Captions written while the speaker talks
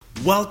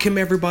Welcome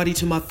everybody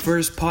to my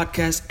first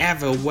podcast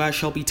ever, where I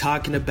shall be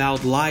talking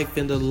about life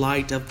in the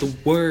light of the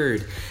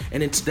Word.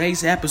 And in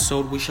today's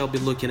episode, we shall be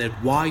looking at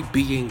why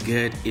being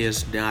good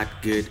is not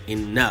good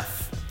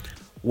enough.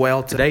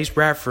 Well, today's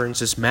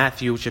reference is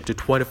Matthew chapter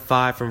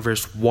 25 from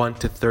verse 1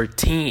 to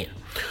 13.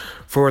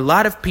 For a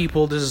lot of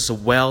people, this is a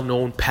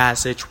well-known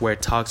passage where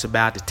it talks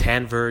about the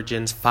 10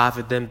 virgins, 5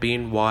 of them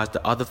being wise,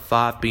 the other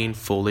 5 being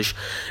foolish.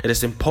 It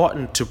is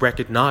important to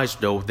recognize,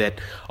 though,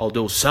 that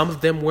although some of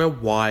them were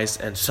wise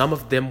and some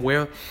of them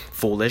were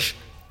foolish,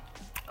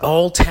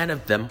 all 10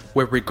 of them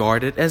were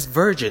regarded as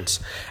virgins.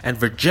 And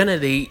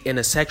virginity in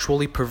a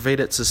sexually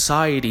pervaded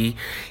society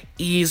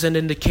is an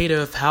indicator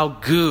of how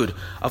good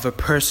of a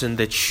person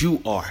that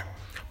you are.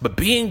 But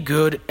being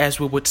good, as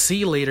we would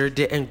see later,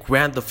 didn't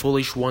grant the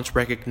foolish ones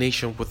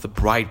recognition with the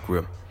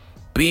bridegroom.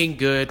 Being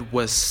good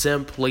was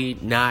simply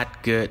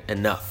not good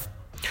enough.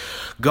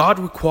 God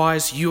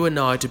requires you and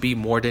I to be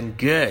more than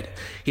good.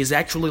 He's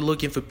actually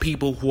looking for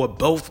people who are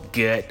both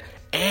good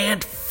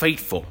and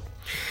faithful.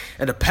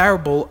 In the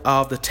parable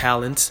of the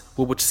talents,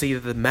 we would see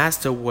that the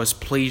master was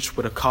pleased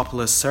with a couple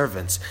of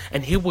servants,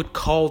 and he would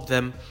call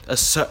them a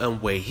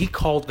certain way. He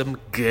called them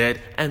good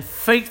and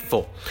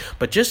faithful.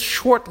 But just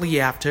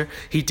shortly after,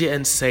 he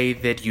didn't say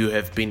that you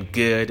have been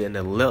good in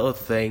a little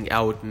thing,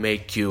 I would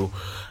make you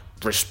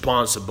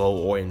responsible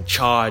or in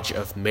charge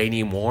of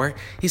many more.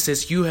 He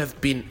says you have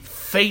been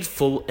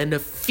faithful in a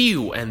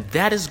few, and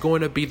that is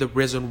going to be the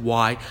reason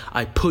why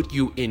I put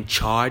you in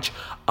charge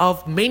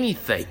of many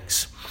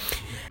things.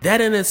 That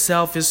in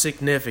itself is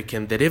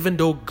significant, that even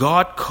though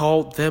God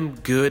called them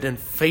good and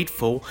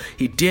faithful,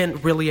 he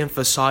didn't really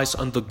emphasize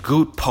on the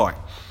good part.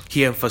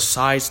 He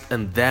emphasized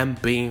on them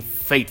being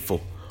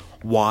faithful.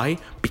 Why?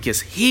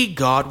 Because he,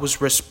 God,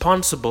 was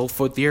responsible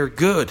for their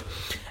good.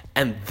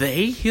 And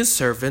they, his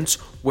servants,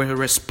 were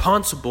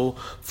responsible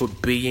for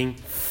being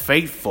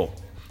faithful.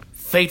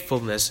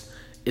 Faithfulness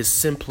is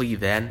simply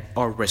then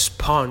our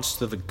response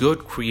to the good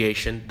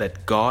creation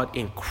that God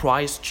in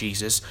Christ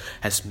Jesus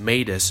has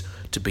made us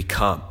to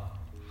become.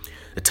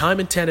 The time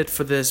intended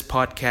for this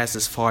podcast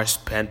is far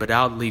spent, but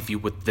I'll leave you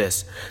with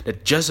this,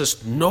 that just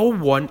as no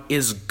one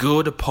is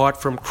good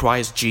apart from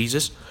Christ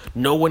Jesus,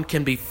 no one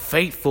can be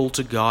faithful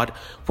to God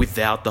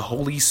without the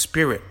Holy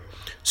Spirit.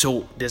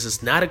 So this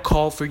is not a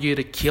call for you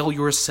to kill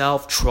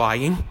yourself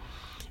trying.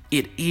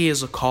 It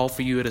is a call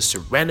for you to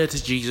surrender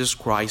to Jesus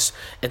Christ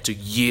and to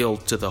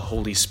yield to the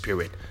Holy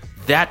Spirit.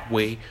 That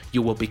way,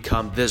 you will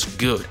become this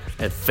good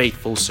and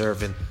faithful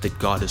servant that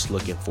God is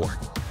looking for.